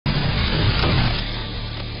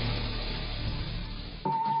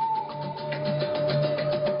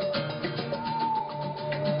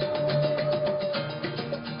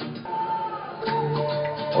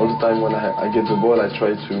time when I get the ball, I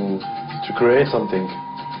try to create something.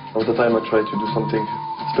 All the time I try to do something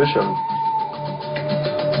special.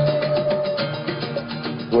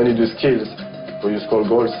 When you do skills, or you score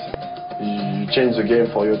goals, you change the game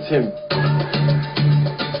for your team.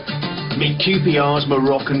 Meet QPR's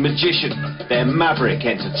Moroccan magician, their maverick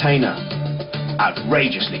entertainer.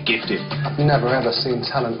 Outrageously gifted. I've never ever seen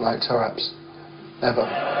talent like Taarabt's. Ever.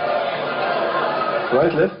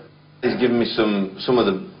 Right, left? He's given me some of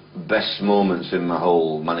the best moments in my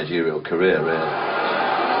whole managerial career, really.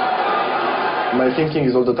 My thinking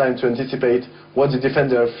is all the time to anticipate what the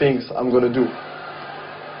defender thinks I'm going to do.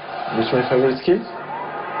 Which is my favorite skill?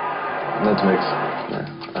 Nutmegs. Yeah,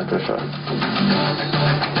 I prefer.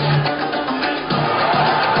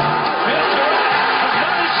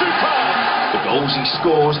 The goals he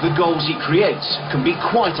scores, the goals he creates, can be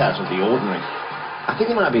quite out of the ordinary. I think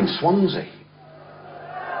it might have been Swansea.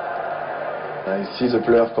 I see the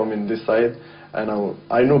player come in this side, and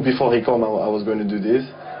I know before he come I was going to do this.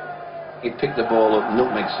 He picked the ball up,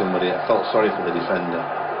 nutmegged somebody. I felt sorry for the defender.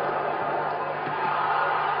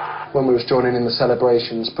 When we was joining in the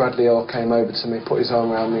celebrations, Bradley Orr came over to me, put his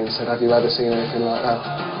arm around me and said, "Have you ever seen anything like that?"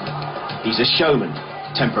 He's a showman,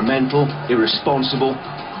 temperamental, irresponsible,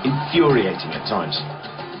 infuriating at times.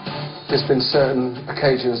 There's been certain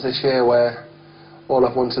occasions this year where all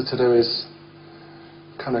I've wanted to do is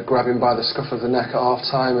kind of grab him by the scruff of the neck at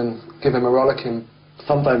half-time and give him a rollicking.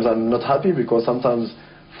 Sometimes I'm not happy because sometimes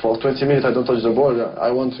for 20 minutes I don't touch the ball.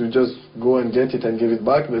 I want to just go and get it and give it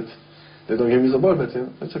back, but they don't give me the ball, but you know,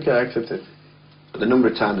 it's okay, I accept it. The number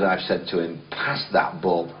of times I've said to him, pass that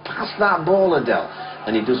ball, Adel,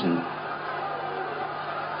 and he doesn't.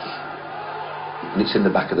 And it's in the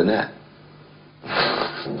back of the net.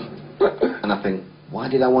 And I think, why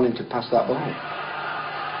did I want him to pass that ball?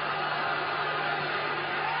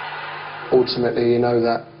 Ultimately, you know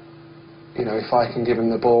that, if I can give him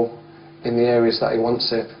the ball in the areas that he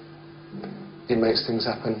wants it, he makes things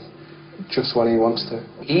happen just when he wants to.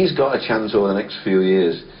 He's got a chance over the next few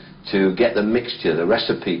years to get the mixture, the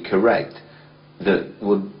recipe correct, that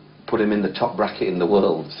would put him in the top bracket in the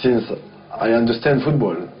world. Since I understand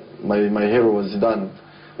football, my hero was Zidane.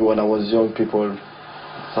 When I was young, people,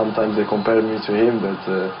 sometimes they compare me to him, but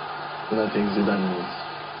I think Zidane is,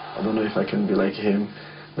 I don't know if I can be like him,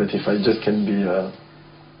 but if I just can be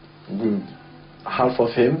half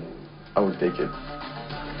of him, I will take it.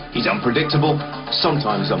 He's unpredictable,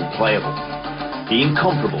 sometimes unplayable. The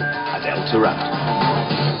incomparable Adel Taarabt.